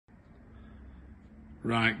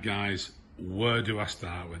Right guys, where do I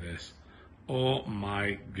start with this? Oh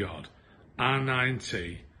my god,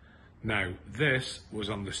 R9T. Now this was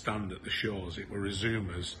on the stand at the shows. It was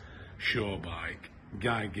Rizoma's show bike.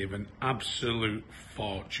 Guy gave an absolute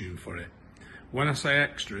fortune for it. When I say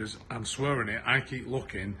extras, I'm swearing it, I keep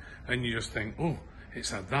looking and you just think, oh, it's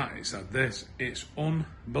had that, it's had this. It's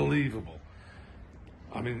unbelievable.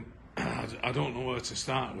 I mean, I don't know where to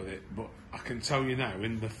start with it, but I can tell you now,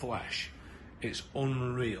 in the flesh, it's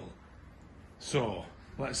unreal. So,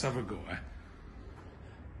 let's have a go, eh?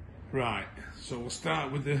 Right, so we'll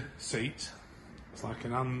start with the seat. It's like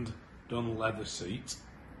an hand-done leather seat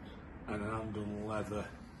and an hand-done leather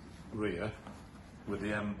rear with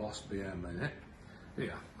the embossed BM in it.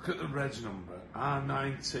 Yeah, look at the reg number,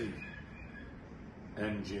 R9T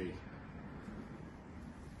NG.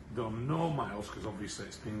 Done no miles because obviously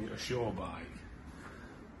it's been a show bike,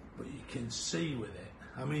 but you can see with it.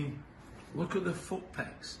 I mean, look at the foot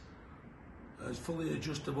pegs. There's fully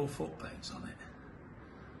adjustable foot pegs on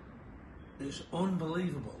it. It's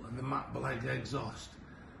unbelievable, and the matte black exhaust.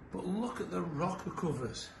 But look at the rocker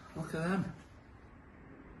covers. Look at them.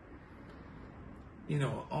 You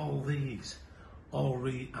know, all these, all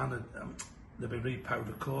they'll be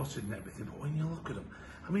re-powder coated and everything. But when you look at them,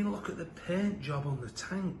 I mean, look at the paint job on the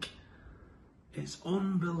tank. It's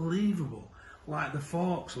unbelievable. Like the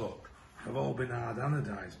forks, look, have all been hard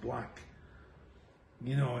anodized black.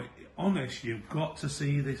 You know, honest, you've got to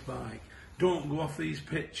see this bike. Don't go off these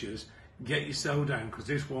pictures. Get yourself down, because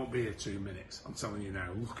this won't be here 2 minutes. I'm telling you now,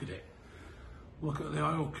 look at it. Look at the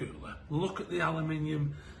oil cooler. Look at the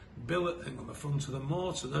aluminium billet thing on the front of the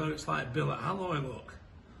motor there. It's like billet alloy, look,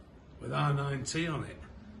 with R9T on it.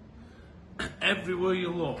 Everywhere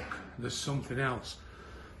you look, there's something else.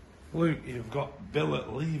 Look, you've got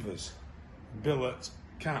billet levers, billet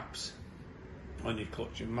caps on your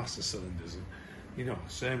clutch and master cylinders. And, you know,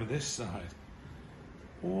 same with this side.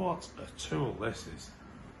 What a tool this is.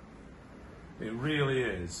 It really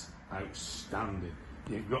is outstanding.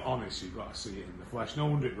 You've got, honest, you've got to see it in the flesh. No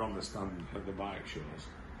wonder it's on the stand at the bike shows.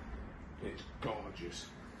 It's gorgeous.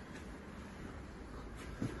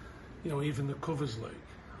 You know, even the covers, look,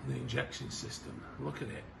 the injection system. Look at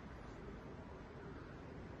it.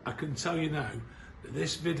 I can tell you now that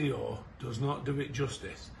this video does not do it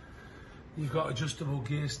justice. You've got adjustable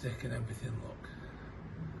gear stick and everything,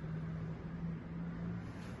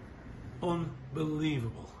 look.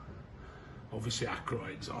 Unbelievable. Obviously acro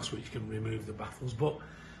exhaust, which can remove the baffles, but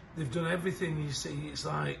they've done everything. You see, it's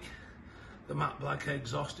like the matte black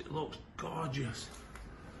exhaust. It looks gorgeous.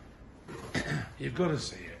 You've got to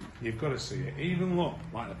see it. You've got to see it. Even look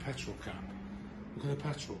like the petrol cap. Look at the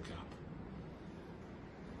petrol cap.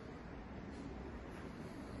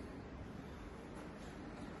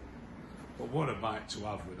 But what a bike to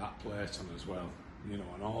have with that plate on as well, you know,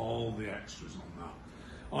 and all the extras on that.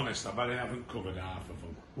 Honest, I bet I haven't covered half of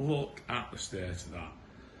them. Look at the state of that.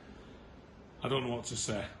 I don't know what to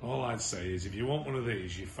say. All I'd say is if you want one of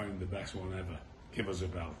these, you've found the best one ever. Give us a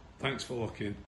bell. Thanks for looking.